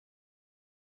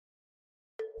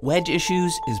Wedge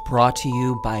Issues is brought to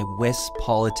you by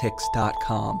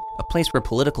wispolitics.com, a place where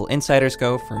political insiders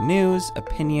go for news,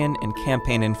 opinion, and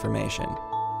campaign information.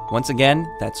 Once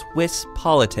again, that's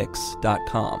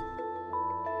wispolitics.com.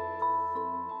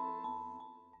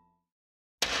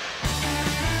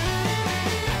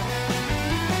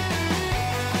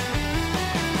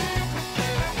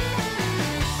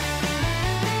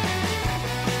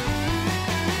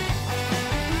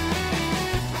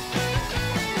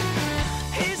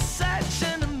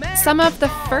 Some of the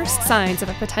first signs of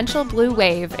a potential blue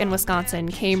wave in Wisconsin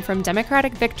came from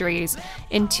Democratic victories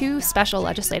in two special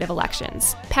legislative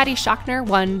elections. Patty Shockner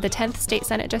won the 10th State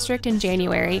Senate District in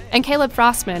January, and Caleb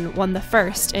Frostman won the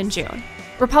 1st in June.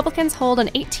 Republicans hold an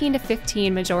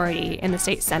 18-15 majority in the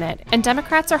state Senate, and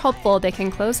Democrats are hopeful they can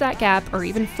close that gap or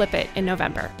even flip it in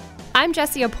November. I'm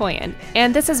Jessie Opoyan,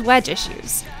 and this is Wedge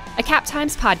Issues, a Cap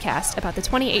Times podcast about the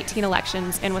 2018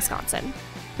 elections in Wisconsin.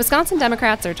 Wisconsin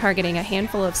Democrats are targeting a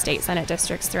handful of state Senate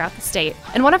districts throughout the state,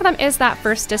 and one of them is that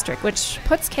 1st district, which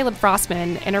puts Caleb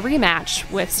Frostman in a rematch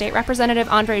with State Representative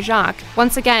André Jacque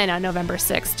once again on November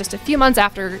 6th, just a few months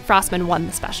after Frostman won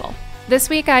the special. This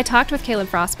week, I talked with Caleb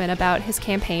Frostman about his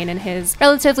campaign and his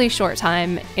relatively short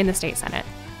time in the state Senate.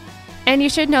 And you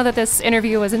should know that this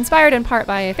interview was inspired in part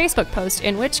by a Facebook post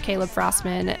in which Caleb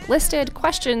Frostman listed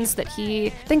questions that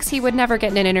he thinks he would never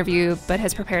get in an interview but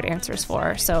has prepared answers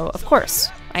for. So, of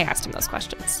course, I asked him those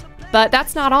questions. But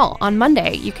that's not all. On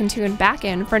Monday, you can tune back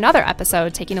in for another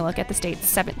episode taking a look at the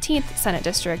state's 17th Senate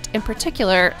District, in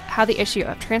particular, how the issue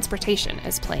of transportation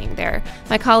is playing there.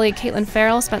 My colleague Caitlin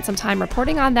Farrell spent some time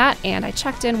reporting on that, and I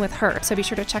checked in with her, so be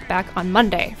sure to check back on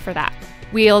Monday for that.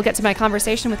 We'll get to my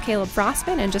conversation with Caleb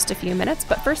Frostman in just a few minutes,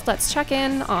 but first let's check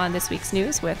in on this week's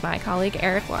news with my colleague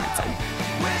Eric Lawrenson.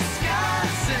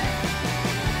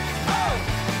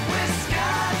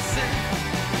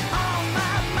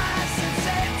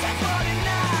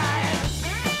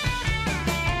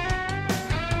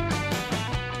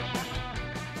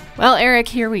 Well, Eric,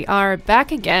 here we are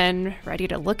back again, ready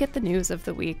to look at the news of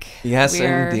the week. Yes,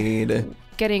 We're indeed.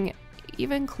 Getting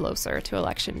even closer to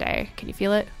Election Day. Can you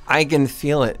feel it? I can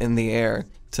feel it in the air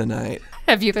tonight.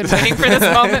 Have you been waiting for this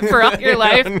moment for all your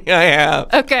life? Yeah, I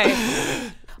have.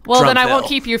 Okay. Well, then I won't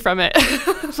keep you from it.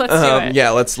 Let's do it.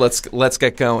 Yeah, let's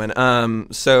get going.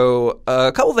 So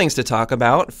a couple things to talk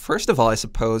about. First of all, I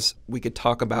suppose we could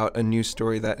talk about a news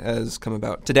story that has come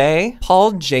about today.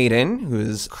 Paul Jaden, who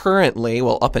is currently,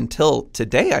 well, up until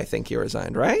today, I think he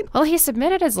resigned, right? Well, he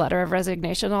submitted his letter of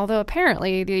resignation, although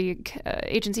apparently the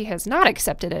agency has not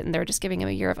accepted it, and they're just giving him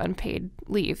a year of unpaid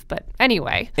leave. But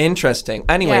anyway. Interesting.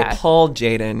 Anyway, Yeah. Paul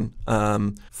Jaden,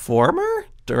 former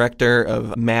director of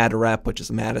MadRep, which is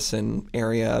the Madison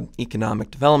Area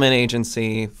Economic Development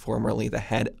Agency, formerly the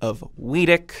head of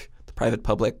WEDC, the private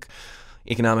public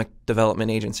economic development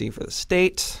agency for the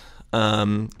state,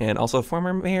 and also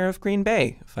former mayor of Green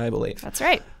Bay, if I believe. That's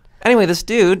right. Anyway, this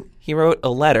dude, he wrote a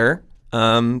letter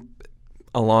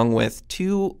along with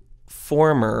two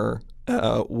former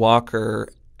Walker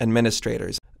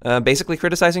administrators, basically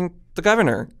criticizing the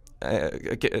governor.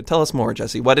 Tell us more,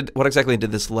 Jessie. What exactly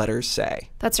did this letter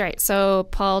say? That's right. So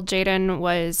Paul Jaden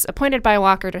was appointed by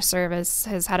Walker to serve as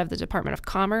his head of the Department of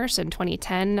Commerce in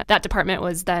 2010. That department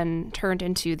was then turned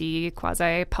into the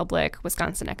quasi-public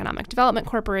Wisconsin Economic Development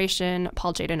Corporation.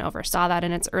 Paul Jaden oversaw that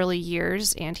in its early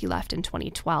years, and he left in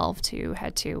 2012 to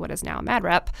head to what is now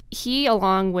MadRep. He,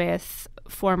 along with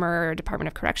former Department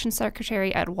of Corrections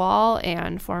Secretary Ed Wall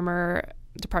and former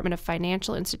Department of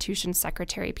Financial Institutions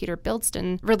Secretary Peter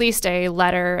Bildston, released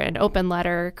an open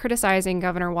letter criticizing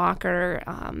Governor Walker.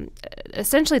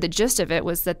 Essentially, the gist of it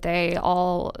was that they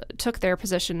all took their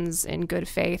positions in good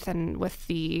faith and with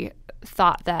the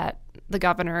thought that the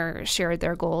governor shared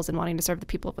their goals in wanting to serve the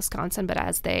people of Wisconsin. But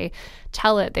as they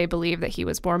tell it, they believe that he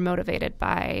was more motivated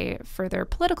by further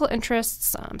political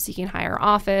interests, seeking higher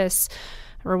office,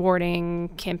 rewarding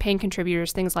campaign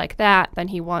contributors, things like that, than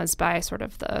he was by sort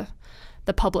of the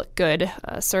public good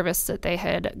service that they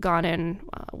had gone in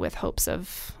with hopes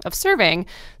of serving.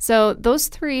 So those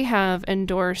three have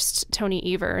endorsed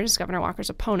Tony Evers, Governor Walker's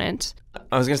opponent.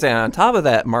 I was going to say, on top of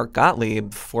that, Mark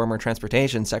Gottlieb, former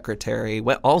transportation secretary,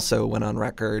 also went on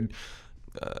record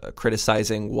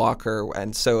criticizing Walker.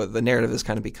 And so the narrative has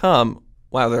kind of become,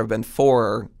 wow, there have been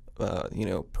four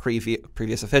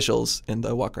previous officials in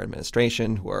the Walker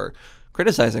administration who are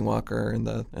criticizing Walker in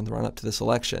the run-up to this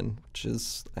election, which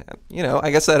is, I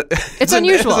guess that it's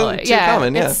unusual.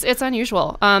 Common, yeah, it's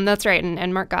unusual. That's right.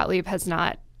 And Mark Gottlieb has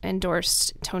not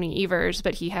endorsed Tony Evers,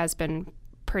 but he has been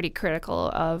pretty critical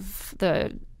of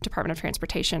the Department of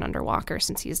Transportation under Walker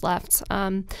since he's left.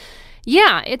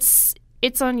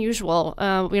 It's unusual.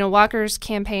 Walker's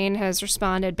campaign has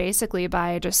responded basically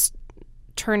by just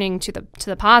turning to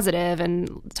the positive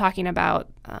and talking about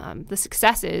the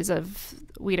successes of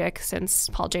Weedick since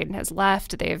Paul Jadin has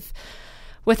left. They've,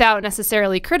 without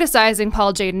necessarily criticizing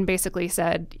Paul Jadin, basically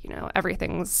said,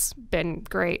 everything's been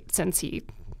great since he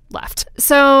left.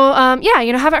 So,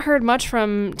 haven't heard much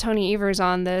from Tony Evers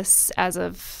on this as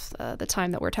of the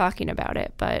time that we're talking about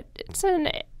it, but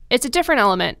it's a different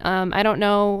element. I don't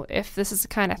know if this is the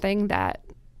kind of thing that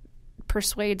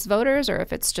persuades voters or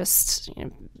if it's just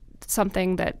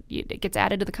something that it gets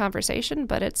added to the conversation,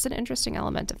 but it's an interesting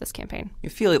element of this campaign. You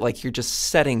feel like you're just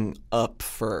setting up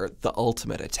for the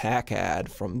ultimate attack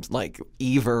ad from like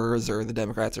Evers or the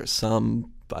Democrats or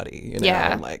somebody,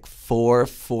 Yeah. Like 4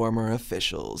 former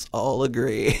officials all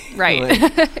agree. Right.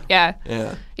 Yeah.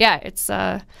 Yeah. Yeah. It's,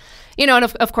 and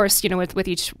of course, with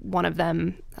each one of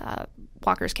them,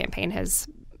 Walker's campaign has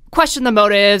questioned the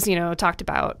motives, talked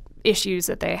about issues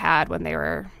that they had when they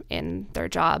were in their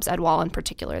jobs. Ed Wall in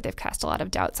particular, they've cast a lot of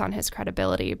doubts on his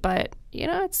credibility, but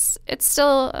it's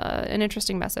still an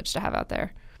interesting message to have out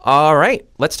there. All right,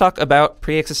 let's talk about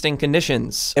pre-existing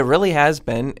conditions. It really has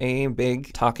been a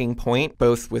big talking point,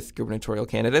 both with gubernatorial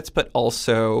candidates, but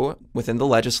also within the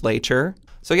legislature.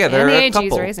 So yeah, there are a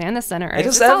couple. race and the Senate race.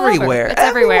 It's everywhere. It's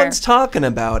everywhere. Everyone's talking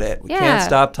about it. We Yeah. can't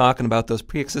stop talking about those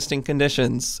pre-existing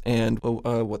conditions and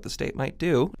what the state might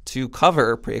do to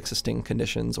cover pre-existing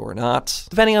conditions or not,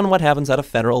 depending on what happens at a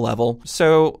federal level.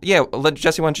 So yeah,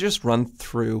 Jesse, why don't you just run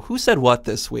through who said what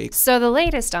this week? So the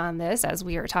latest on this, as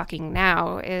we are talking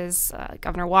now, is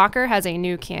Governor Walker has a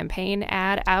new campaign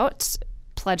ad out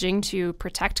pledging to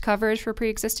protect coverage for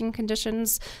pre-existing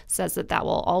conditions, says that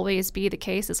will always be the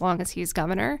case as long as he's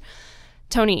governor.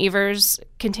 Tony Evers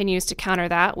continues to counter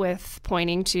that with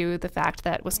pointing to the fact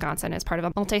that Wisconsin is part of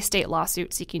a multi-state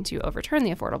lawsuit seeking to overturn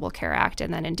the Affordable Care Act,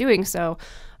 and then in doing so,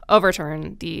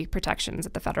 overturn the protections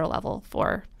at the federal level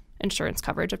for insurance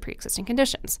coverage of pre-existing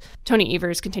conditions. Tony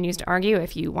Evers continues to argue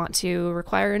if you want to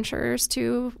require insurers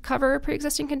to cover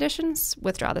pre-existing conditions,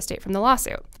 withdraw the state from the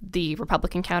lawsuit. The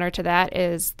Republican counter to that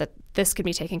is that this can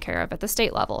be taken care of at the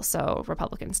state level. So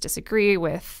Republicans disagree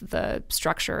with the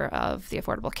structure of the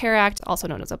Affordable Care Act, also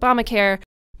known as Obamacare.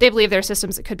 They believe there are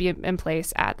systems that could be in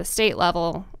place at the state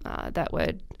level that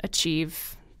would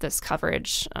achieve this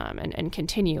coverage and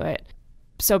continue it.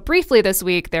 So briefly this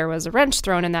week, there was a wrench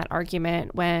thrown in that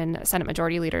argument when Senate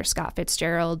Majority Leader Scott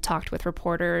Fitzgerald talked with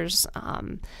reporters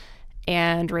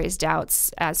and raised doubts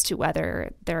as to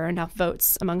whether there are enough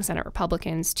votes among Senate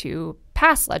Republicans to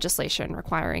pass legislation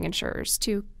requiring insurers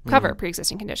to cover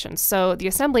pre-existing conditions. So the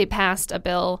Assembly passed a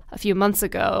bill a few months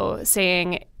ago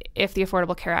saying if the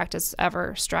Affordable Care Act is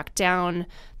ever struck down,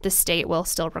 the state will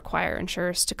still require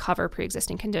insurers to cover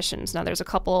pre-existing conditions. Now, there's a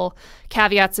couple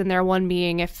caveats in there, one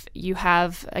being if you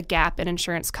have a gap in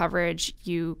insurance coverage,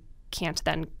 you can't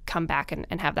then come back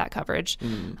and have that coverage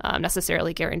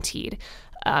necessarily guaranteed.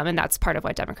 And that's part of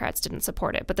why Democrats didn't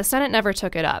support it. But the Senate never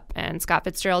took it up. And Scott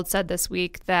Fitzgerald said this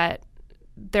week that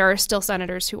there are still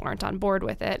senators who aren't on board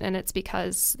with it, and it's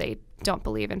because they don't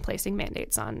believe in placing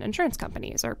mandates on insurance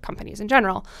companies or companies in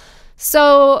general.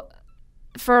 So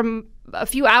for a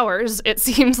few hours, it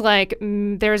seems like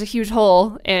there's a huge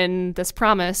hole in this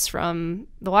promise from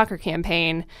the Walker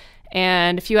campaign.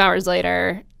 And a few hours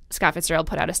later, Scott Fitzgerald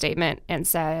put out a statement and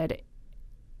said,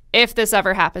 if this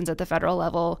ever happens at the federal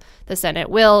level, the Senate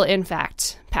will, in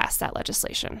fact, pass that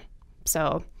legislation.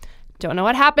 So don't know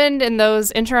what happened in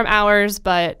those interim hours,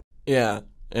 but Yeah.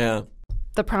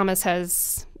 the promise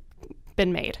has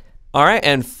been made. All right,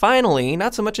 and finally,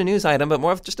 not so much a news item, but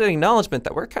more of just an acknowledgement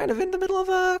that we're kind of in the middle of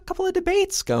a couple of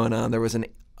debates going on. There was an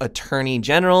attorney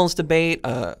general's debate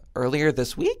earlier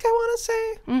this week, I want to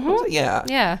say. Mm-hmm. Was it?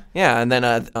 Yeah, and then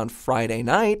on Friday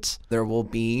night, there will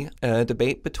be a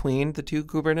debate between the two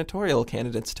gubernatorial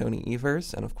candidates, Tony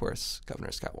Evers and, of course,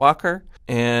 Governor Scott Walker.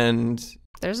 And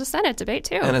there's a Senate debate,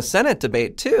 too. And a Senate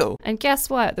debate, too. And guess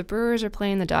what? The Brewers are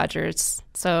playing the Dodgers,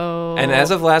 so... And as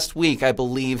of last week, I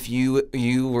believe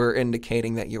you were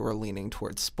indicating that you were leaning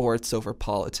towards sports over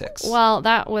politics. Well,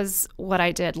 that was what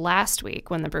I did last week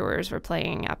when the Brewers were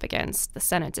playing up against the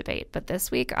Senate debate. But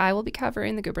this week, I will be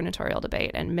covering the gubernatorial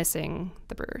debate and missing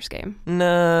the Brewers game.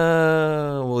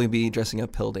 No. Will you be dressing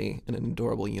up Hildy in an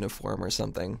adorable uniform or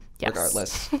something? Yes.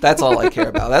 Regardless. That's all I care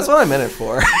about. That's what I'm in it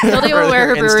for. Hildy will wear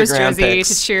her Brewers Instagram jersey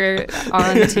ready to cheer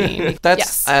on the team.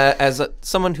 That's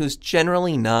someone who's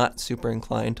generally not super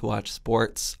inclined to watch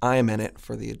sports, I am in it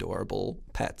for the adorable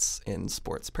pets in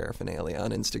sports paraphernalia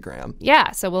on Instagram.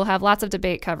 Yeah, so we'll have lots of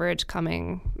debate coverage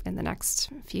coming in the next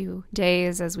few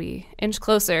days as we inch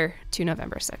closer to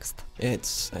November 6th.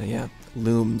 It's,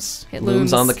 looms. It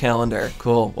looms on the calendar.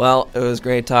 Cool. Well, it was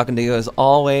great talking to you as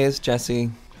always,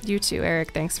 Jesse. You too,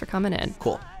 Eric. Thanks for coming in.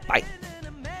 Cool. Bye.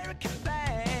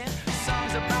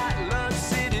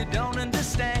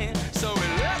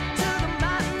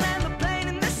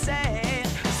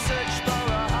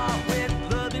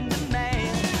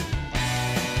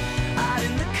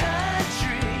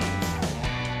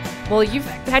 Well, you've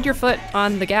had your foot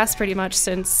on the gas pretty much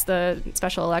since the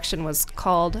special election was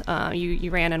called. You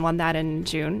ran and won that in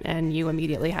June, and you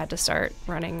immediately had to start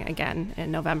running again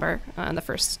in November in the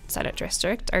 1st Senate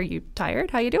District. Are you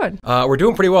tired? How you doing? We're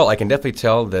doing pretty well. I can definitely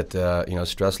tell that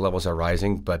stress levels are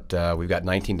rising, but we've got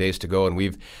 19 days to go, and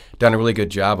we've done a really good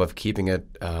job of keeping it,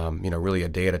 really a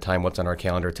day at a time. What's on our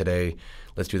calendar today?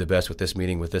 Let's do the best with this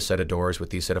meeting, with this set of doors,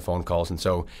 with these set of phone calls. And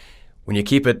so when you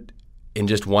keep it in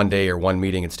just one day or one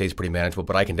meeting, it stays pretty manageable.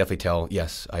 But I can definitely tell,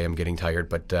 yes, I am getting tired.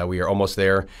 But we are almost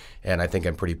there, and I think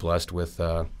I'm pretty blessed with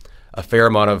a fair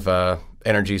amount of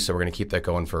energy, so we're going to keep that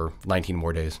going for 19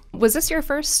 more days. Was this your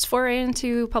first foray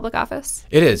into public office?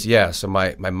 It is, yeah. So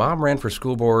my mom ran for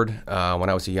school board when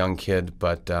I was a young kid,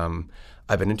 but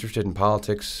I've been interested in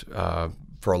politics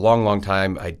for a long, long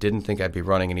time. I didn't think I'd be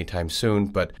running anytime soon,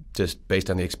 but just based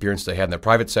on the experiences I had in the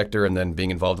private sector and then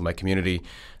being involved in my community,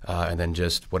 and then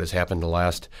just what has happened the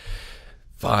last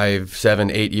 5, 7,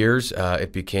 8 years,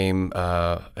 it became,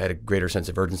 I had a greater sense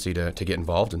of urgency to get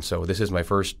involved. And so this is my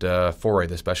first foray.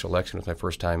 The special election was my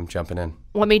first time jumping in.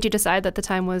 What made you decide that the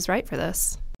time was right for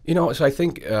this? So I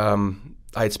think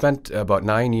I had spent about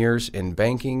 9 years in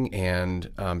banking, and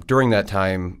during that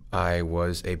time, I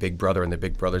was a Big Brother in the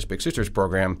Big Brothers Big Sisters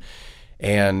program,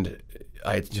 and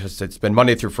I just had spent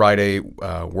Monday through Friday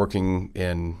working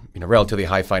in relatively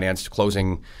high finance,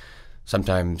 closing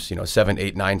sometimes 7,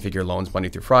 8, 9-figure loans Monday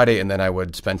through Friday, and then I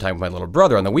would spend time with my little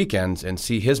brother on the weekends and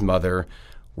see his mother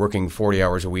working 40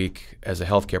 hours a week as a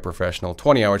healthcare professional,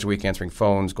 20 hours a week answering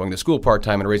phones, going to school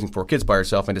part-time and raising 4 kids by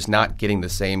herself, and just not getting the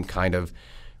same kind of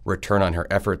return on her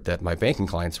effort that my banking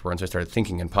clients were. And so I started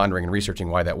thinking and pondering and researching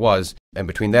why that was. And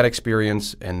between that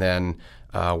experience and then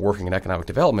working in economic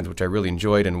development, which I really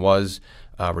enjoyed and was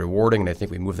rewarding, and I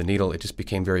think we moved the needle, it just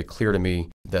became very clear to me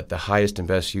that the highest and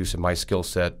best use of my skill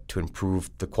set to improve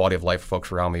the quality of life for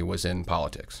folks around me was in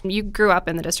politics. You grew up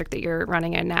in the district that you're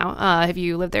running in now. Have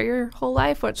you lived there your whole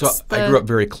life? I grew up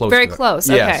very close. Very close,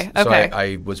 yes. Okay. So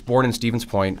I was born in Stevens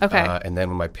Point, okay. And then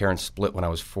when my parents split when I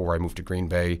was 4, I moved to Green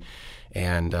Bay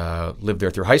and lived there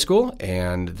through high school,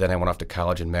 and then I went off to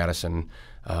college in Madison,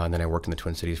 and then I worked in the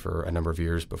Twin Cities for a number of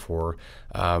years before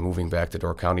moving back to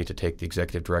Door County to take the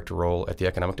executive director role at the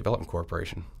Economic Development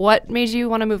Corporation. What made you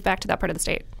want to move back to that part of the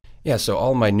state? Yeah, so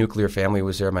all my nuclear family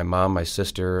was there, my mom, my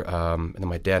sister, and then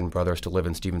my dad and brother still live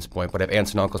in Stevens Point, but I have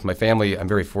aunts and uncles. My family, I'm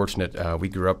very fortunate. We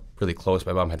grew up really close.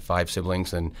 My mom had 5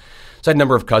 siblings, and so I had a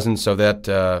number of cousins, so that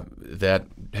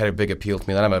had a big appeal to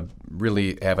me. Then I'm a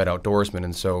really avid outdoorsman,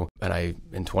 and I,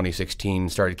 in 2016,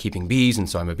 started keeping bees, and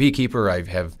so I'm a beekeeper.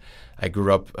 I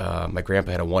grew up, my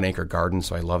grandpa had a 1-acre garden,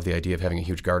 so I love the idea of having a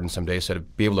huge garden someday. So to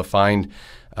be able to find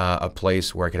a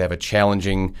place where I could have a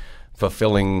challenging,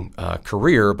 fulfilling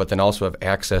career, but then also have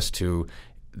access to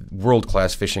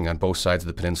world-class fishing on both sides of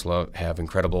the peninsula, have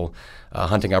incredible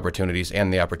hunting opportunities,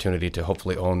 and the opportunity to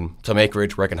hopefully own some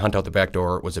acreage where I can hunt out the back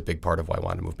door was a big part of why I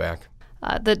wanted to move back.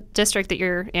 The district that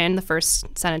you're in, the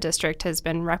 1st Senate District, has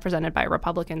been represented by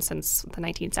Republicans since the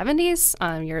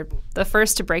 1970s. You're the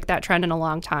first to break that trend in a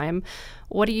long time.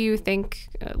 What do you think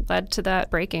led to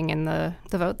that breaking in the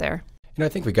vote there? I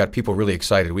think we got people really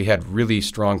excited. We had really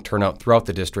strong turnout throughout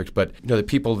the district, but the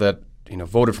people that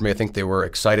voted for me, I think they were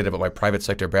excited about my private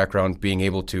sector background, being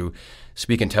able to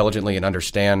speak intelligently and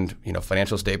understand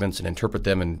financial statements and interpret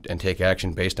them and take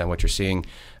action based on what you're seeing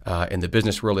in the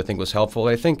business world. I think was helpful.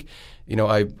 I think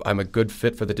I'm a good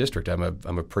fit for the district. I'm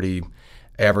a pretty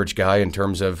average guy in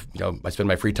terms of I spend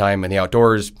my free time in the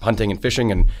outdoors hunting and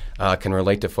fishing, and can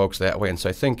relate to folks that way. And so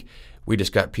I think we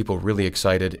just got people really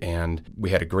excited, and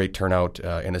we had a great turnout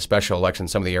in the special election.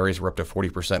 Some of the areas were up to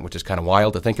 40%, which is kind of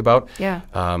wild to think about. Yeah.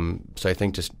 So I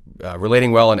think just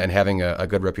relating well and having a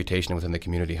good reputation within the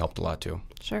community helped a lot too.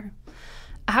 Sure.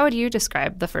 How would you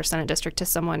describe the 1st Senate District to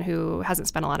someone who hasn't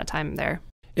spent a lot of time there?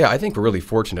 Yeah, I think we're really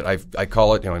fortunate. I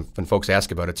call it, when folks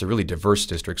ask about it, it's a really diverse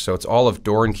district. So it's all of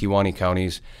Door and Kewaunee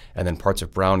counties, and then parts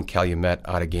of Brown, Calumet,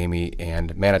 Outagamie,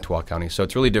 and Manitowoc counties. So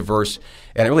it's really diverse,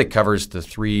 and it really covers the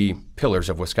three pillars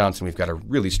of Wisconsin. We've got a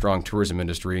really strong tourism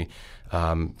industry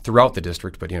throughout the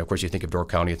district, but of course, you think of Door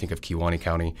County, you think of Kewaunee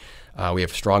County. We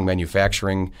have strong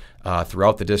manufacturing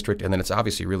throughout the district, and then it's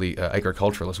obviously really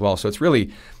agricultural as well. So it's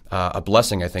really a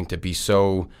blessing, I think, to be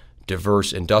so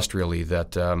diverse industrially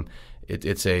that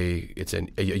it's a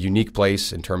unique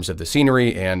place in terms of the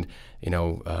scenery, and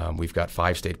we've got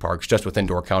 5 state parks just within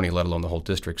Door County, let alone the whole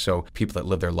district. So people that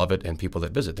live there love it, and people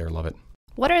that visit there love it.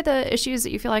 What are the issues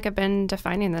that you feel like have been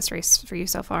defining this race for you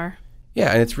so far?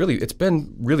 Yeah, and it's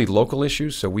been really local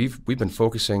issues. So we've been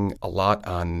focusing a lot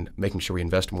on making sure we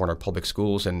invest more in our public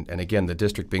schools, and again, the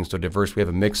district being so diverse, we have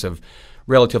a mix of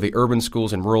relatively urban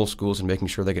schools and rural schools, and making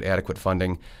sure they get adequate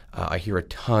funding. I hear a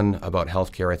ton about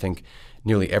healthcare. I think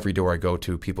nearly every door I go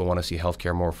to, people want to see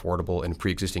healthcare more affordable and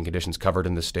pre-existing conditions covered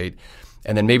in the state.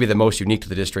 And then maybe the most unique to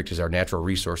the district is our natural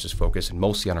resources focus, and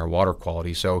mostly on our water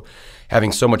quality. So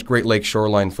having so much Great Lakes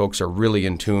shoreline, folks are really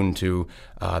in tune to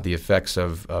the effects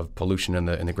of pollution in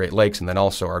the Great Lakes, and then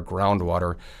also our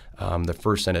groundwater. The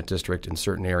First Senate District in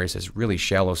certain areas has really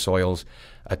shallow soils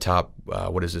atop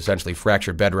what is essentially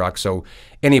fractured bedrock. So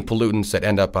any pollutants that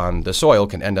end up on the soil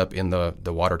can end up in the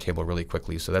water table really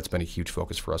quickly. So that's been a huge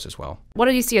focus for us as well. What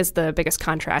do you see as the biggest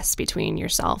contrast between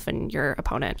yourself and your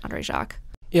opponent, André Jacque?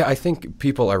 Yeah, I think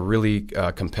people are really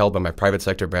compelled by my private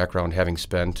sector background, having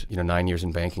spent 9 years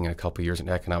in banking and a couple of years in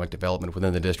economic development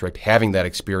within the district. Having that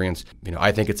experience,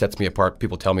 I think it sets me apart.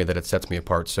 People tell me that it sets me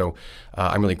apart. So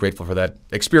I'm really grateful for that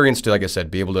experience to, like I said,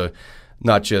 be able to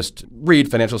not just read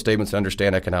financial statements and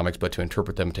understand economics, but to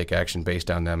interpret them and take action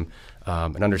based on them,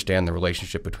 and understand the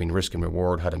relationship between risk and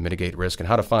reward, how to mitigate risk, and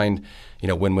how to find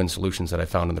win-win solutions that I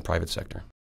found in the private sector.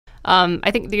 I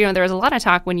think there was a lot of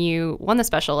talk when you won the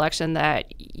special election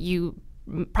that you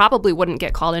probably wouldn't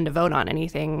get called in to vote on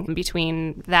anything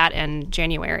between that and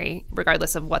January,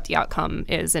 regardless of what the outcome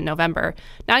is in November.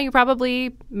 Now you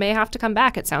probably may have to come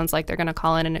back. It sounds like they're going to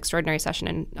call in an extraordinary session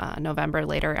in November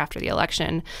later after the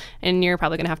election, and you're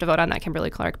probably going to have to vote on that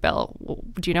Kimberly-Clark bill.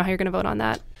 Do you know how you're going to vote on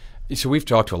that? So we've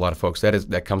talked to a lot of folks.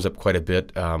 That comes up quite a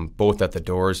bit, both at the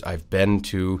doors. I've been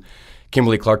to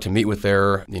Kimberly-Clark to meet with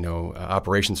their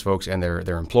operations folks and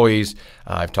their employees.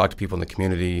 I've talked to people in the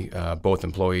community, both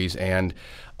employees and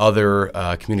other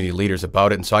community leaders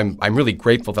about it. And so I'm really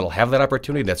grateful that I'll have that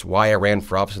opportunity. That's why I ran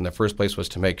for office in the first place, was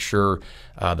to make sure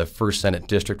the First Senate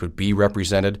District would be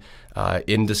represented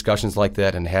in discussions like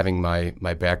that, and having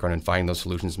my background in finding those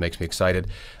solutions makes me excited.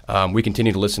 We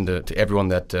continue to listen to everyone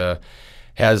that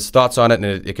has thoughts on it,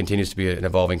 and it continues to be an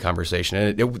evolving conversation.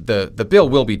 And the bill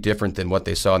will be different than what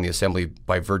they saw in the Assembly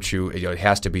by virtue. It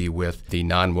has to be with the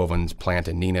nonwovens plant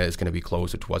in Neenah is going to be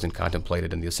closed, which wasn't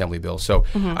contemplated in the Assembly bill. So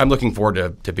I'm looking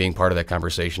forward to being part of that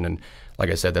conversation. And like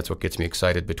I said, that's what gets me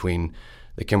excited between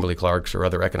the Kimberly-Clarks or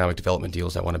other economic development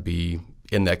deals. I want to be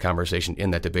in that conversation,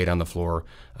 in that debate on the floor,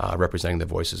 representing the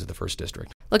voices of the First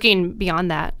District. Looking beyond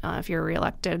that, if you're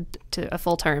reelected to a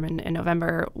full term in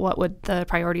November, what would the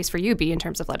priorities for you be in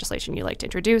terms of legislation you'd like to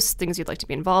introduce, things you'd like to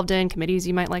be involved in, committees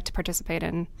you might like to participate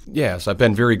in? Yes, I've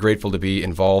been very grateful to be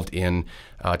involved in,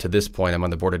 to this point, I'm on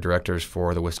the board of directors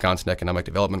for the Wisconsin Economic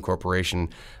Development Corporation,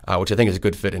 which I think is a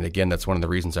good fit. And again, that's one of the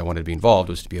reasons I wanted to be involved,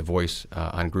 was to be a voice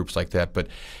on groups like that. But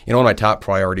one of my top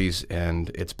priorities, and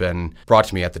it's been brought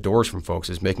to me at the doors from folks,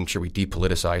 is making sure we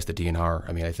depoliticize the DNR.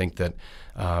 I mean, I think that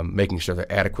making sure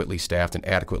they're adequately staffed and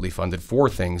adequately funded for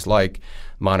things like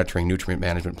monitoring nutrient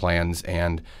management plans.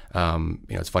 And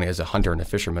it's funny, as a hunter and a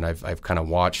fisherman, I've kind of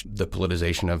watched the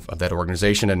politicization of that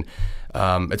organization,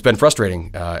 and it's been frustrating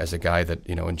as a guy that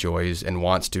enjoys and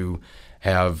wants to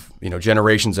have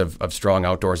generations of strong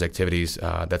outdoors activities.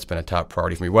 That's been a top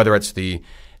priority for me, whether it's the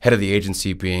head of the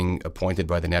agency being appointed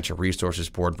by the Natural Resources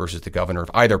Board versus the governor of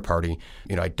either party.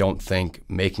 I don't think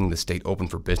making the state open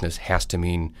for business has to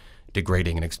mean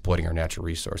degrading and exploiting our natural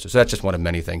resources. So that's just one of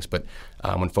many things. But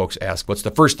when folks ask, what's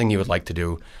the first thing you would like to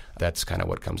do, that's kind of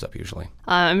what comes up usually.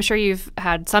 I'm sure you've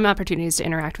had some opportunities to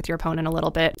interact with your opponent a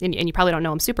little bit, and you probably don't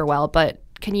know him super well, but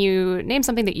can you name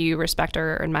something that you respect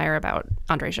or admire about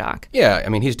André Jacque? Yeah, I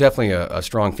mean, he's definitely a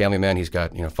strong family man. He's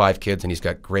got 5 kids, and he's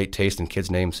got great taste in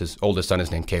kids' names. His oldest son is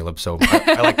named Caleb, so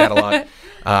I like that a lot.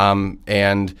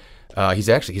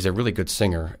 He's a really good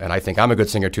singer, and I think I'm a good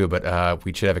singer too, but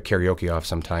we should have a karaoke off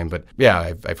sometime. But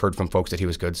yeah, I've heard from folks that he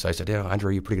was good, so I said, yeah,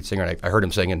 André, you're a pretty good singer. And I heard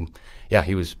him sing, and yeah,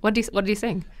 he was. What did he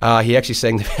sing? He actually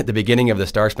sang the beginning of the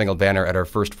Star Spangled Banner at our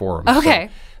first forum. Okay.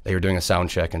 So they were doing a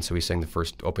sound check, and so we sang the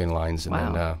first opening lines, and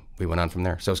then we went on from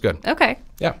there. So it was good. Okay.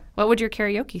 Yeah. What would your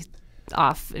karaoke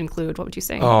off include? What would you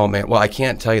say? Oh, man. Well, I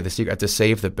can't tell you the secret. I have to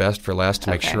save the best for last to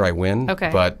make sure I win. Okay.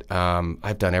 But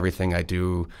I've done everything. I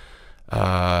do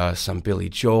some Billy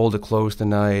Joel to close the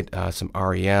night, some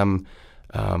REM,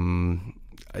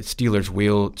 Steelers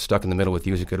Wheel, Stuck in the Middle with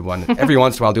You is a good one. Every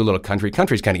once in a while I'll do a little country.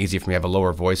 Country's kind of easy for me. I have a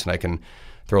lower voice and I can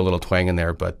throw a little twang in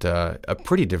there, but a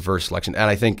pretty diverse selection. And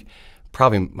I think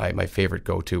probably my favorite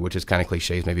go-to, which is kind of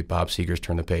cliche, is maybe Bob Seger's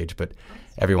Turn the Page. But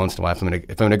every once in a while, if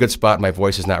I'm in a good spot and my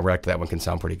voice is not wrecked, that one can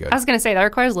sound pretty good. I was going to say, that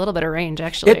requires a little bit of range,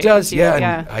 actually. It does,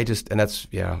 yeah. And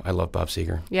I love Bob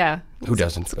Seger. Yeah. Who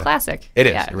doesn't? It's a classic. It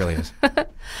is. Yeah. It really is.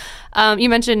 You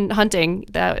mentioned hunting.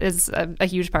 That is a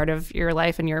huge part of your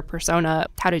life and your persona.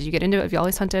 How did you get into it? Have you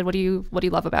always hunted? What do you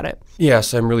love about it?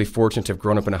 Yes, I'm really fortunate to have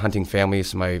grown up in a hunting family.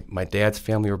 So my dad's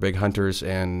family were big hunters,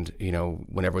 and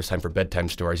whenever it was time for bedtime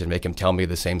stories, I'd make him tell me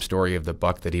the same story of the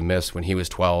buck that he missed when he was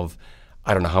 12.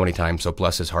 I don't know how many times, so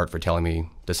bless his heart for telling me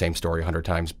the same story 100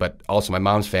 times. But also my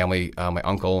mom's family, my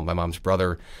uncle, my mom's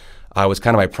brother, was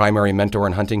kind of my primary mentor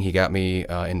in hunting. He got me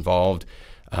involved.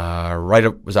 Right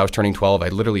as I was turning 12, I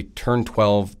literally turned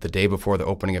 12 the day before the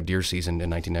opening of deer season in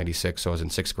 1996, so I was in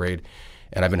 6th grade.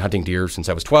 And I've been hunting deer since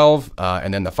I was 12.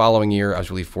 And then the following year, I was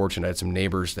really fortunate. I had some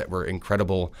neighbors that were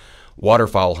incredible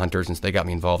waterfowl hunters, and so they got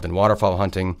me involved in waterfowl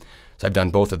hunting. So I've done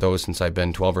both of those since I've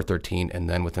been 12 or 13. And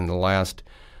then within the last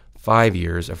 5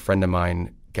 years, a friend of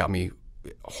mine got me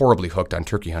horribly hooked on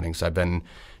turkey hunting. So I've been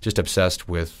just obsessed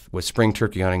with spring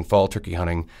turkey hunting, fall turkey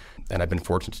hunting, and I've been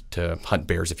fortunate to hunt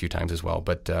bears a few times as well.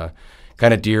 But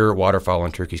kind of deer, waterfowl,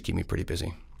 and turkeys keep me pretty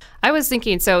busy. I was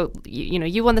thinking, so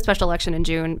you won the special election in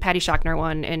June, Pere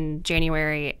won in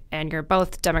January, and you're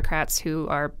both Democrats who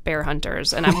are bear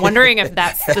hunters. And I'm wondering if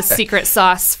that's the secret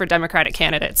sauce for Democratic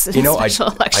candidates in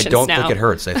special elections I don't now. think it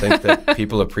hurts. I think that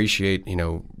people appreciate,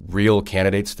 real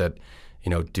candidates that,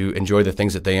 do enjoy the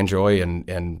things that they enjoy.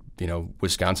 And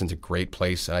Wisconsin's a great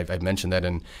place. I've mentioned that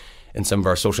in some of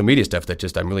our social media stuff,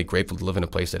 that I'm really grateful to live in a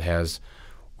place that has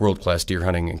world-class deer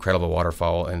hunting, incredible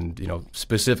waterfowl, and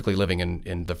specifically living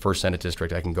in the 1st Senate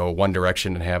District, I can go one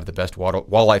direction and have the best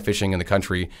walleye fishing in the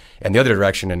country, and the other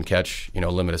direction and catch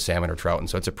limited salmon or trout, and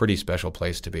so it's a pretty special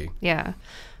place to be. Yeah.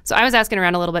 So I was asking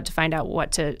around a little bit to find out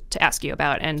what to ask you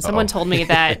about, and someone told me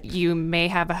that you may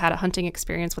have had a hunting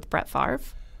experience with Brett Favre.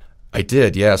 I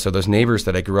did, yeah. So those neighbors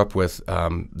that I grew up with,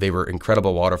 they were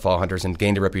incredible waterfowl hunters and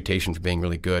gained a reputation for being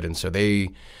really good, and so they,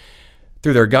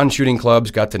 through their gun shooting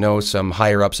clubs, got to know some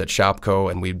higher-ups at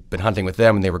Shopko, and we'd been hunting with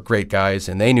them, and they were great guys,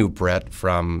 and they knew Brett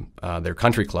from their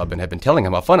country club and had been telling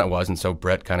him how fun it was, and so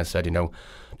Brett kind of said, do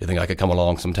you think I could come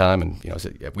along sometime? And,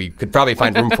 said, yeah, we could probably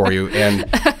find room for you. And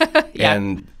yeah.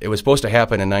 And it was supposed to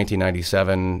happen in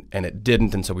 1997, and it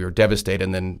didn't, and so we were devastated.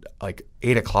 And then,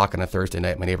 8 o'clock on a Thursday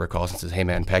night, my neighbor calls and says, hey,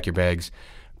 man, pack your bags.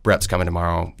 Brett's coming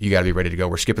tomorrow. You got to be ready to go.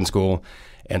 We're skipping school.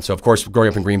 And so, of course, growing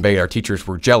up in Green Bay, our teachers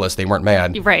were jealous. They weren't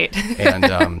mad. Right.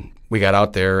 And we got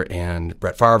out there, and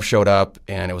Brett Favre showed up,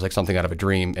 and it was like something out of a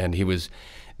dream. And he was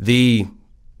the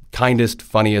kindest,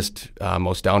 funniest,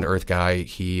 most down-to-earth guy.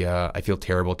 I feel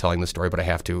terrible telling this story, but I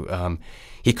have to.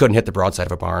 He couldn't hit the broadside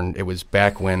of a barn. It was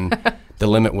back when the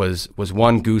limit was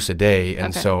one goose a day,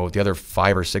 and so the other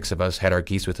 5 or 6 of us had our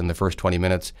geese within the first 20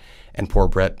 minutes, and poor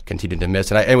Brett continued to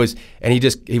miss. And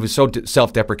he was so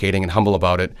self-deprecating and humble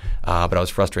about it, but I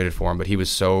was frustrated for him. But he was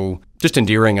so just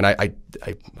endearing, and I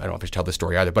don't know if I should tell this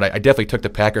story either, but I definitely took the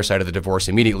Packer side of the divorce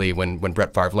immediately when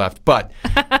Brett Favre left. But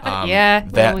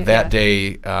that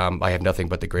day, I have nothing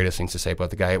but the greatest things to say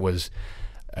about the guy. It was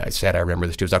sad I remember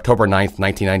this too. It was October 9th,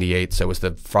 1998, so it was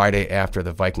the Friday after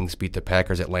the Vikings beat the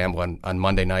Packers at Lambeau on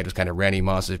Monday night. It was kind of Randy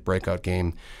Moss's breakout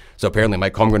game. So apparently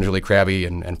Mike Holmgren was really crabby,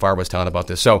 and Favre was telling about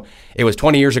this. So it was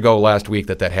 20 years ago last week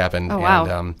that happened. Oh, wow.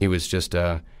 And he was just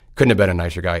couldn't have been a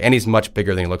nicer guy. And he's much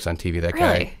bigger than he looks on TV, that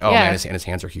really? guy. Oh, man, his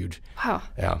hands are huge. Wow.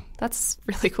 Yeah. That's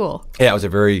really cool. Yeah, it was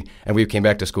and we came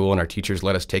back to school, and our teachers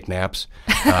let us take naps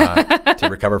to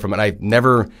recover from it. And I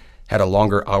never had a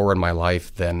longer hour in my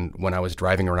life than when I was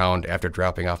driving around after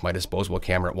dropping off my disposable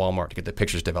camera at Walmart to get the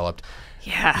pictures developed.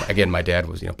 Yeah. Again, my dad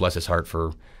was, bless his heart,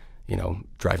 for,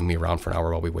 driving me around for an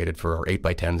hour while we waited for our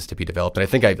 8x10s to be developed. And I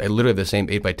think I literally have the same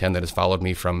 8x10 that has followed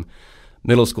me from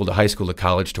middle school to high school to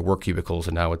college to work cubicles,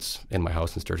 and now it's in my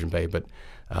house in Sturgeon Bay. But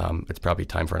it's probably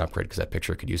time for an upgrade because that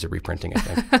picture could use a reprinting, I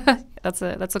think.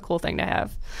 That's a cool thing to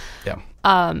have.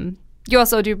 Yeah. You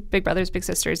also do Big Brothers, Big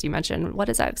Sisters, you mentioned. What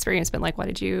has that experience been like? Why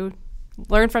did you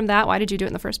learn from that? Why did you do it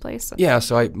in the first place? Yeah,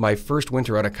 so my first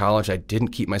winter out of college, I didn't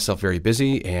keep myself very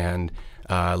busy, and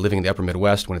living in the upper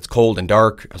Midwest when it's cold and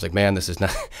dark, I was like, man, this is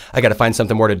not, I got to find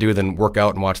something more to do than work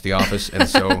out and watch The Office. And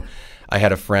so I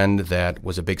had a friend that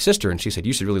was a big sister, and she said,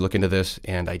 you should really look into this,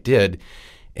 and I did.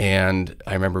 And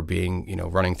I remember being,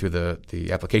 running through the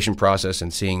application process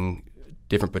and seeing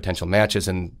different potential matches.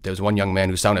 And there was one young man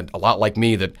who sounded a lot like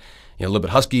me that, a little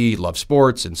bit husky, loved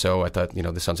sports. And so I thought,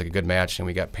 this sounds like a good match. And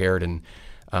we got paired in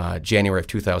January of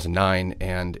 2009.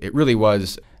 And it really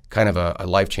was kind of a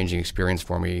life-changing experience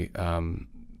for me.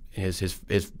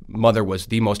 His mother was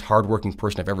the most hardworking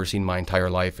person I've ever seen in my entire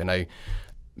life. And I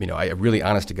really,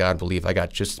 honest to God, believe I got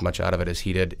just as much out of it as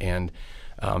he did. And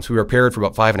so we were paired for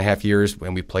about 5.5 years,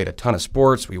 and we played a ton of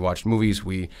sports. We watched movies.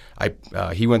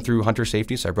 He went through hunter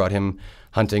safety, so I brought him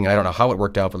hunting. And I don't know how it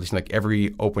worked out, but it seemed like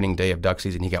every opening day of duck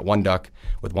season, he got one duck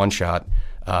with one shot.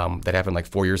 That happened like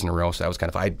 4 years in a row. So that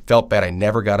was I felt bad. I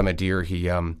never got him a deer. He,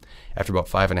 after about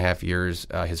 5.5 years,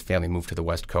 his family moved to the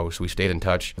West Coast. We stayed in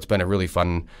touch. It's been a really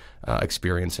fun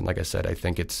experience. And like I said, I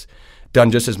think it's done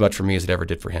just as much for me as it ever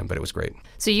did for him, but it was great.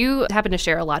 So you happen to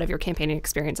share a lot of your campaigning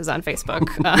experiences on Facebook,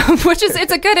 which is,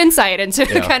 it's a good insight into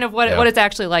kind of what it's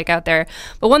actually like out there.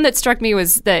 But one that struck me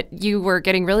was that you were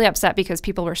getting really upset because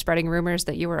people were spreading rumors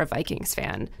that you were a Vikings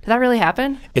fan. Did that really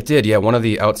happen? It did, yeah. One of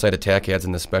the outside attack ads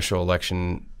in the special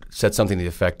election said something to the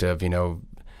effect of,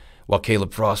 while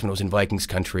Caleb Frostman was in Vikings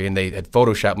country, and they had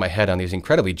photoshopped my head on these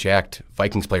incredibly jacked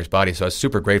Vikings players' bodies. So I was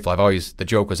super grateful. The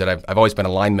joke was that I've always been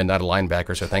a lineman, not a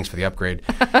linebacker, so thanks for the upgrade.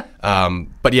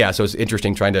 But yeah, so it's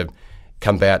interesting trying to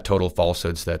combat total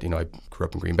falsehoods that, I grew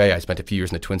up in Green Bay. I spent a few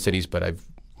years in the Twin Cities, but I've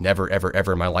never, ever,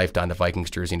 ever in my life donned a Vikings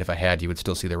jersey, and if I had, you would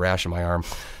still see the rash on my arm.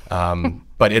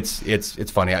 But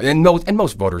it's funny. And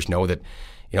most voters know that,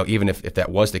 even if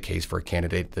that was the case for a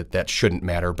candidate, that shouldn't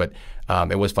matter. But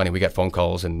it was funny. We got phone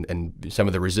calls, and some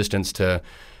of the resistance to,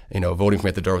 voting for me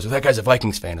at the door was, that guy's a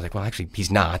Vikings fan. I was like, well, actually, he's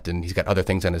not, and he's got other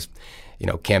things on his,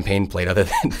 campaign plate other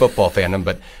than football fandom.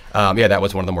 But that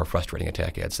was one of the more frustrating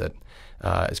attack ads. That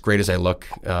as great as I look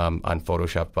on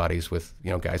Photoshop bodies with,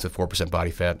 guys with 4%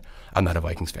 body fat, I'm not a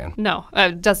Vikings fan. No,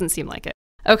 it doesn't seem like it.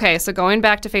 Okay, so going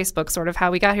back to Facebook, sort of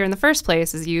how we got here in the first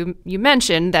place is you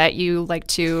mentioned that you like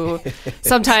to,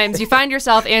 sometimes you find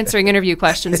yourself answering interview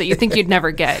questions that you think you'd never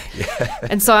get. Yeah.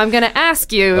 And so I'm going to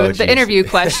ask you the interview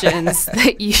questions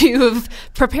that you've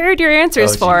prepared your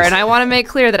answers for, and I want to make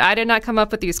clear that I did not come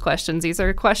up with these questions. These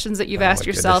are questions that you've asked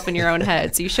yourself in your own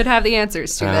head, so you should have the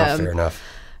answers to them. Fair enough.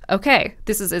 Okay,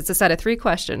 it's a set of 3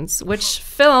 questions. Which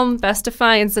film best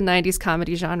defines the 90s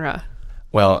comedy genre?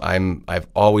 Well, I've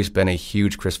always been a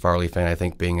huge Chris Farley fan. I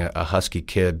think being a husky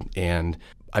kid, and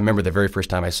I remember the very first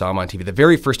time I saw him on TV. The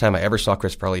very first time I ever saw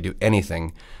Chris Farley do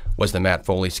anything was the Matt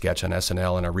Foley sketch on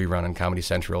SNL and a rerun on Comedy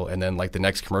Central, and then the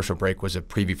next commercial break was a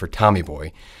preview for Tommy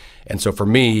Boy. And so for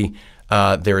me,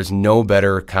 there is no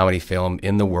better comedy film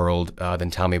in the world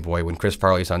than Tommy Boy. When Chris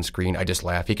Farley's on screen, I just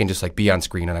laugh. He can just be on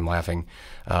screen and I'm laughing,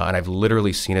 and I've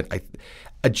literally seen it.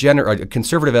 A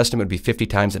conservative estimate would be 50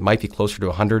 times. It might be closer to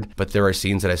 100, but there are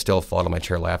scenes that I still fall out of my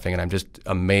chair laughing, and I'm just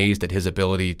amazed at his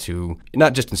ability to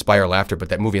not just inspire laughter, but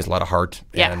that movie has a lot of heart.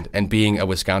 Yeah. And being a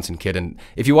Wisconsin kid, and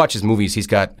if you watch his movies, he's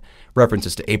got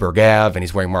references to Aber Gav, and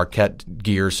he's wearing Marquette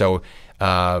gear. So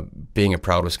being a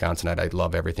proud Wisconsinite, I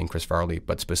love everything Chris Farley,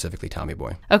 but specifically Tommy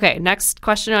Boy. Okay, next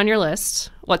question on your list.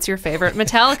 What's your favorite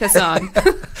Metallica song?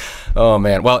 Oh,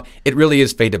 man. Well, it really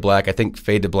is Fade to Black. I think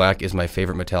Fade to Black is my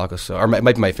favorite Metallica song, or it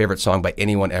might be my favorite song by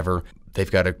anyone ever.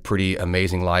 They've got a pretty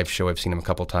amazing live show. I've seen them a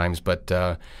couple times, but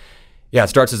it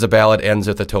starts as a ballad, ends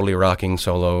with a totally rocking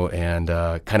solo, and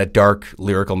kind of dark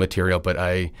lyrical material, but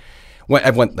I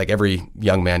went like every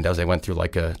young man does. I went through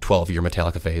like a 12-year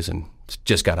Metallica phase and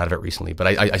just got out of it recently. But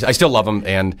I still love them,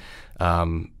 and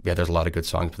there's a lot of good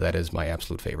songs, but that is my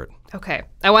absolute favorite. Okay.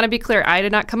 I want to be clear. I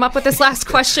did not come up with this last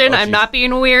question. I'm not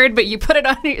being weird, but you put it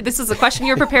on. This is a question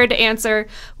you were prepared to answer.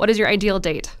 What is your ideal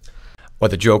date? Well,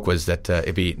 the joke was that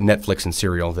it'd be Netflix and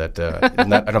cereal. That I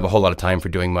don't have a whole lot of time for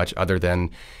doing much other than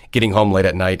getting home late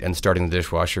at night and starting the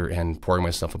dishwasher and pouring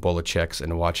myself a bowl of Chex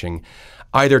and watching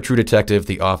either True Detective,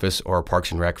 The Office, or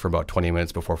Parks and Rec for about 20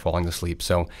 minutes before falling asleep.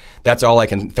 So that's all I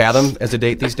can fathom as a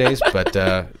date these days. But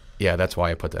that's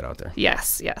why I put that out there.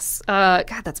 Yes.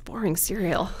 God, that's boring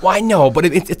cereal. Well, I know, but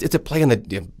it's a play on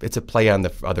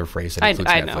the other phrase that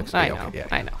includes Netflix. I know.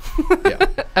 Yeah.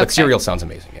 But cereal sounds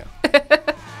amazing. Yeah.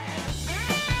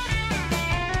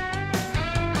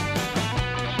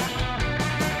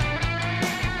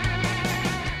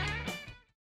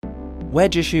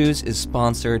 Wedge Issues is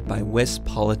sponsored by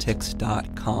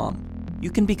wispolitics.com. You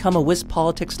can become a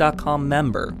wispolitics.com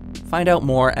member. Find out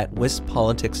more at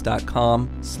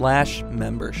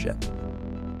wispolitics.com/membership.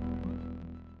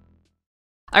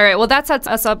 All right, well, that sets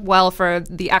us up well for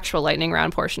the actual lightning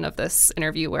round portion of this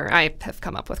interview, where I have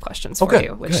come up with questions for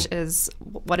you, which is,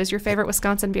 what is your favorite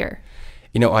Wisconsin beer?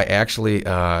 I actually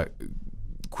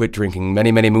quit drinking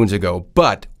many, many moons ago.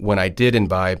 But when I did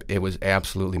imbibe, it was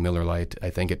absolutely Miller Lite.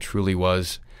 I think it truly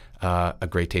was a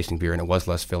great tasting beer, and it was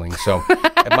less filling. So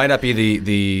it might not be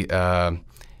the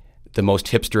most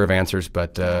hipster of answers,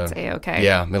 but That's A-okay.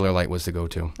 Yeah, Miller Lite was the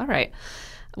go-to. All right.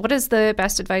 What is the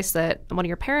best advice that one of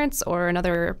your parents or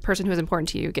another person who was important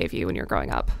to you gave you when you were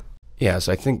growing up? Yeah,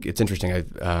 so I think it's interesting.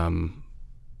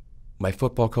 My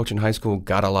football coach in high school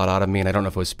got a lot out of me, and I don't know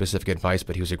if it was specific advice,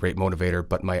 but he was a great motivator.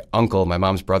 But my uncle, my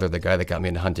mom's brother, the guy that got me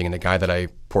into hunting and the guy that I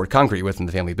poured concrete with in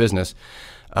the family business,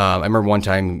 I remember one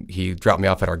time he dropped me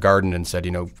off at our garden and said,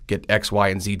 get X, Y,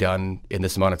 and Z done in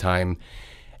this amount of time.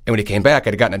 And when he came back,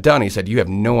 I'd gotten it done. He said, you have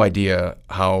no idea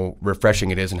how refreshing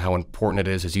it is and how important it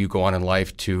is as you go on in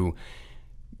life to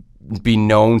be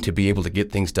known to be able to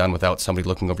get things done without somebody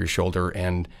looking over your shoulder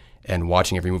and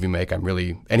watching every move you make.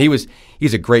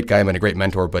 He's a great guy and a great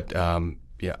mentor, but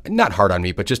not hard on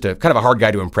me, but just kind of a hard guy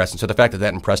to impress. And so the fact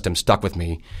that impressed him stuck with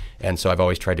me. And so I've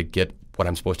always tried to get what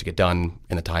I'm supposed to get done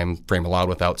in the time frame allowed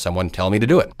without someone telling me to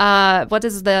do it. What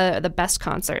is the best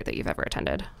concert that you've ever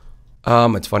attended?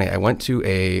 It's funny. I went to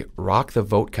a Rock the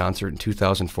Vote concert in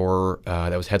 2004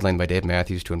 that was headlined by Dave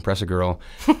Matthews to impress a girl.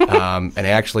 And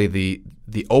actually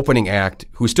the opening act,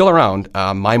 who's still around,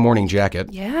 My Morning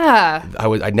Jacket. Yeah.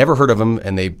 I'd never heard of them,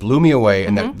 and they blew me away.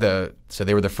 And so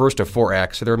they were the first of 4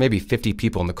 acts. So there were maybe 50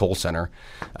 people in the Kohl Center.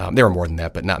 There were more than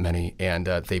that, but not many. And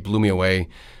they blew me away.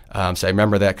 So I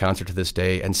remember that concert to this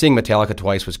day. And seeing Metallica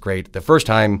twice was great. The first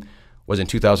time was in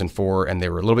 2004, and they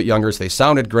were a little bit younger, so they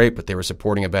sounded great, but they were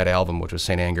supporting a bad album, which was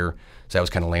St. Anger. So that was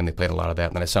kind of lame. They played a lot of that.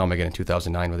 And then I saw them again in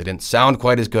 2009, where they didn't sound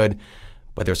quite as good,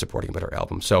 but they were supporting a better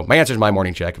album. So my answer is My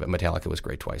Morning Jacket, but Metallica was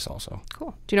great twice also.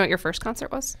 Cool. Do you know what your first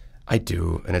concert was? I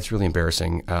do, and it's really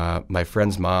embarrassing. My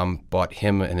friend's mom bought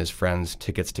him and his friends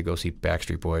tickets to go see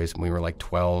Backstreet Boys when we were like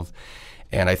 12.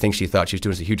 And I think she thought she was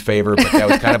doing us a huge favor, but that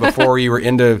was kind of before we were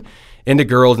into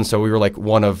girls, and so we were like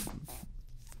one of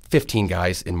 15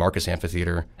 guys in Marcus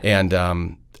Amphitheater, and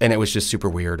it was just super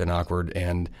weird and awkward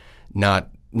and not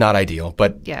ideal.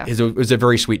 But yeah. It was a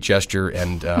very sweet gesture,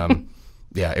 and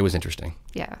yeah, it was interesting.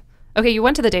 Yeah. Okay, you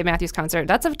went to the Dave Matthews concert.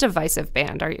 That's a divisive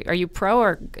band. Are you pro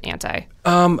or anti?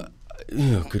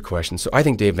 Good question. So I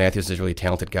think Dave Matthews is a really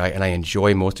talented guy, and I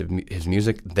enjoy most of his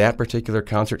music. That particular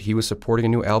concert, he was supporting a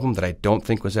new album that I don't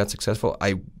think was that successful.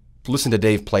 I listened to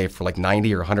Dave play for like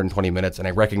 90 or 120 minutes, and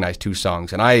I recognized 2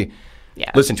 songs, and I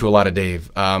listened to a lot of Dave.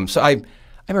 So I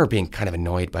remember being kind of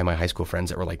annoyed by my high school friends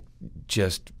that were like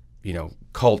just,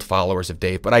 cult followers of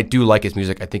Dave. But I do like his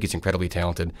music. I think he's incredibly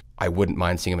talented. I wouldn't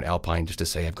mind seeing him in Alpine just to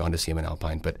say I've gone to see him in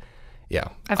Alpine. But yeah.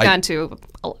 I've gone to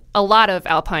a lot of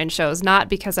Alpine shows, not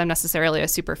because I'm necessarily a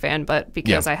super fan, but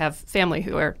because I have family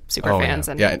who are super fans.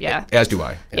 Yeah. And as do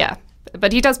I. Yeah.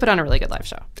 But he does put on a really good live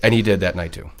show. And he did that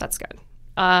night too. That's good.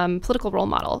 Political role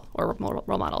model or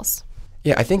role models?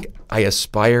 Yeah, I think I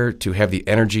aspire to have the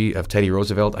energy of Teddy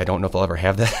Roosevelt. I don't know if I'll ever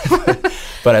have that,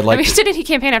 but I'd like didn't he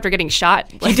campaign after getting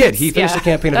shot? He did. He finished the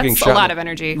campaign after getting shot. That's a lot of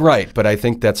energy. Right, but I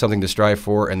think that's something to strive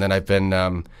for. And then I've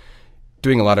been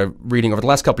doing a lot of reading over the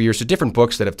last couple of years to different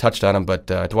books that have touched on him, but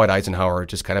Dwight Eisenhower,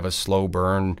 just kind of a slow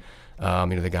burn.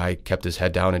 The guy kept his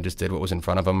head down and just did what was in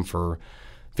front of him for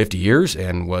 50 years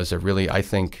and was a really, I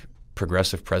think,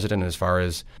 progressive president as far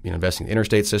as investing in the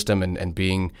interstate system and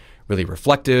being really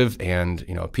reflective and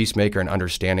a peacemaker and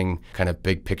understanding kind of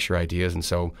big picture ideas. And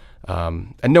so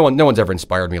and no one's ever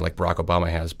inspired me like Barack Obama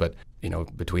has, but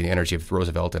between the energy of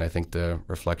Roosevelt and I think the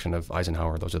reflection of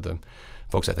Eisenhower, those are the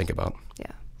folks I think about.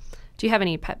 Yeah. Do you have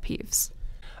any pet peeves?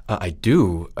 I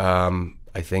do.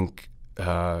 I think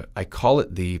I call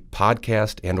it the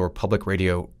podcast and or public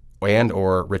radio and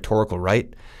or rhetorical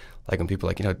right. Like when people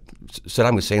are like,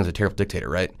 Saddam Hussein was a terrible dictator,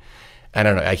 right? I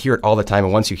don't know. I hear it all the time,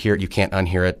 and once you hear it, you can't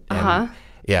unhear it. And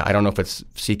yeah, I don't know if it's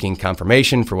seeking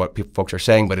confirmation for what folks are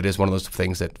saying, but it is one of those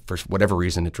things that, for whatever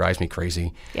reason, it drives me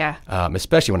crazy. Yeah.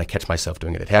 Especially when I catch myself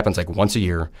doing it. It happens like once a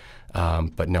year.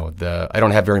 But no, I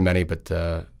don't have very many, but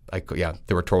the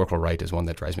rhetorical right is one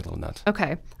that drives me a little nuts.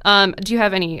 Okay. Do you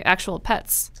have any actual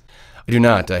pets? I do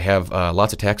not. I have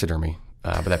lots of taxidermy,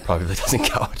 but that probably doesn't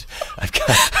count. I've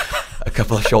got a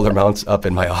couple of shoulder mounts up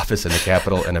in my office in the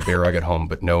Capitol and a bear rug at home,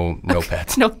 but no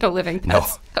pets. No living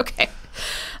pets. No. Okay.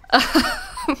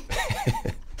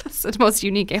 That's the most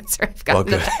unique answer I've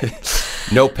gotten. Well, good.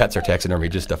 No pets or taxidermy,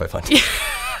 just stuff I find.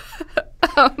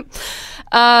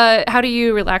 How do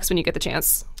you relax when you get the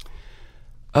chance?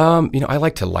 I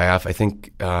like to laugh. I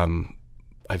think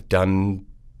I've done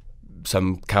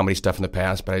some comedy stuff in the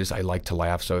past, but I like to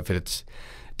laugh. So if it's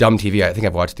dumb TV, I think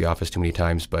I've watched The Office too many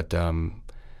times, but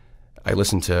I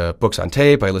listen to books on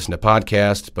tape, I listen to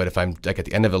podcasts, but if I'm like at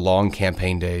the end of a long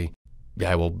campaign day,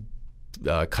 I will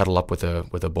cuddle up with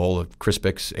a bowl of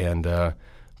Crispix and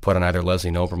put on either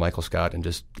Leslie Knope or Michael Scott and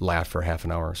just laugh for half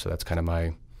an hour. So that's kind of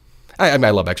my. I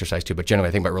love exercise too, but generally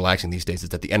I think about relaxing these days.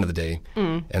 It's at the end of the day,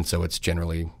 and so it's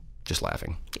generally just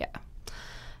laughing. Yeah.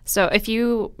 So if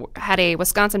you had a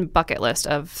Wisconsin bucket list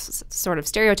of sort of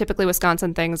stereotypically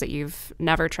Wisconsin things that you've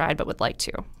never tried but would like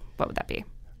to, what would that be?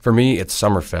 For me, it's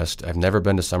Summerfest. I've never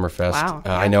been to Summerfest. Wow.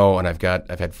 I know, and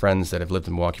I've had friends that have lived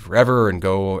in Milwaukee forever and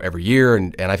go every year,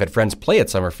 and I've had friends play at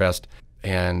Summerfest,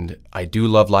 and I do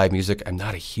love live music. I'm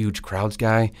not a huge crowds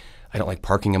guy. I don't like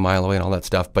parking a mile away and all that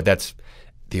stuff, but that's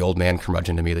the old man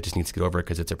curmudgeon to me that just needs to get over it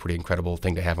because it's a pretty incredible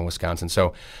thing to have in Wisconsin.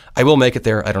 So I will make it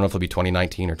there. I don't know if it'll be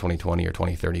 2019 or 2020 or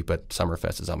 2030, but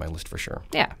Summerfest is on my list for sure.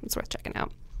 Yeah, it's worth checking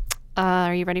out.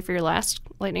 Are you ready for your last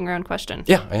lightning round question?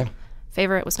 Yeah, I am.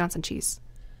 Favorite Wisconsin cheese?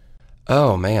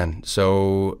 Oh, man.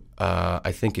 So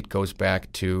I think it goes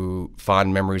back to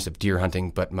fond memories of deer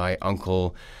hunting, but my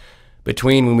uncle,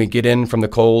 between when we get in from the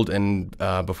cold and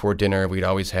before dinner, we'd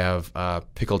always have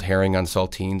pickled herring on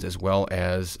saltines as well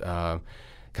as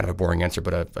kind of a boring answer,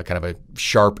 but a kind of a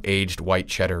sharp-aged white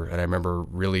cheddar. And I remember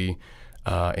really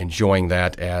enjoying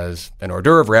that as an hors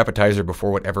d'oeuvre or appetizer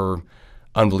before whatever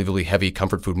unbelievably heavy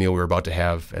comfort food meal we were about to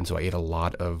have. And so I ate a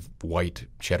lot of white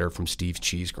cheddar from Steve's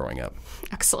Cheese growing up.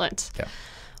 Excellent. Yeah.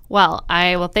 Well,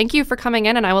 I will thank you for coming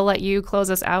in, and I will let you close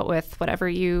us out with whatever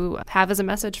you have as a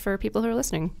message for people who are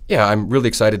listening. Yeah, I'm really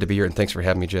excited to be here, and thanks for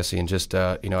having me, Jesse. And just,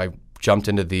 I jumped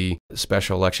into the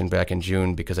special election back in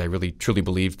June because I really, truly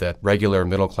believed that regular,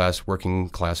 middle-class,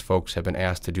 working-class folks have been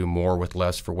asked to do more with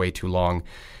less for way too long.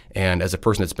 And as a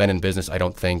person that's been in business, I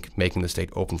don't think making the state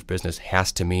open for business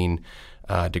has to mean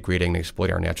degrading and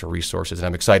exploiting our natural resources. And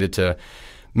I'm excited to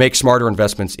make smarter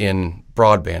investments in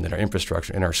broadband, in our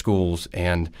infrastructure, in our schools.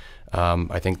 And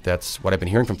I think that's what I've been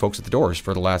hearing from folks at the doors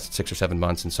for the last 6 or 7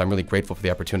 months. And so I'm really grateful for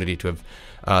the opportunity to have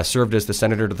served as the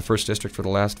senator to the 1st District for the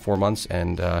last 4 months,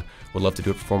 and would love to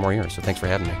do it for 4 more years. So thanks for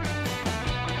having me.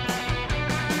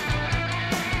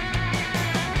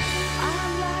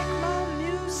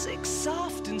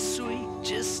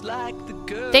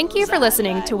 Thank you for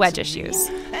listening to Wedge Issues.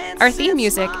 Our theme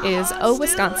music is Oh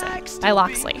Wisconsin by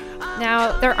Loxley.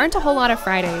 Now, there aren't a whole lot of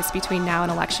Fridays between now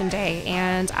and Election Day,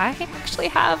 and I actually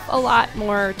have a lot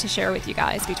more to share with you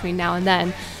guys between now and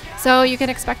then. So you can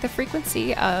expect the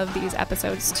frequency of these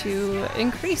episodes to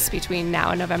increase between now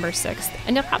and November 6th,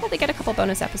 and you'll probably get a couple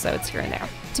bonus episodes here and there.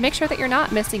 To make sure that you're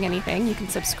not missing anything, you can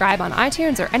subscribe on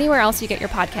iTunes or anywhere else you get your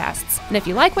podcasts. And if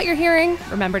you like what you're hearing,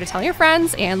 remember to tell your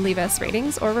friends and leave us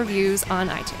ratings or reviews on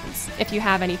iTunes. If you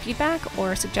have any feedback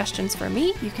or suggestions for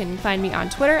me, you can find me on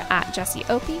Twitter at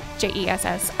JessieOpie,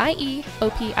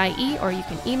 JessieOpie, or you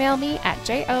can email me at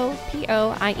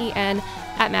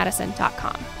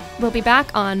jopoien@madison.com. We'll be back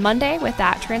on Monday with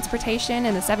that transportation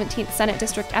in the 17th Senate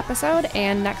District episode,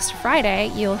 and next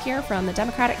Friday, you'll hear from the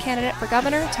Democratic candidate for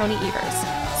governor, Tony Evers.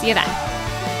 See you then.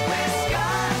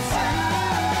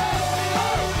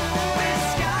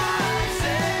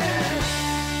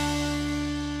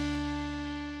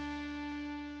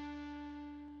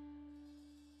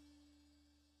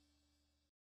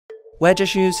 Wedge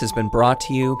Issues has been brought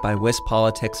to you by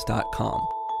wispolitics.com.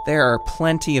 There are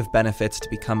plenty of benefits to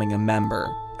becoming a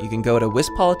member. You can go to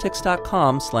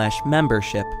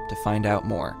wispolitics.com/membership to find out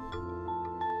more.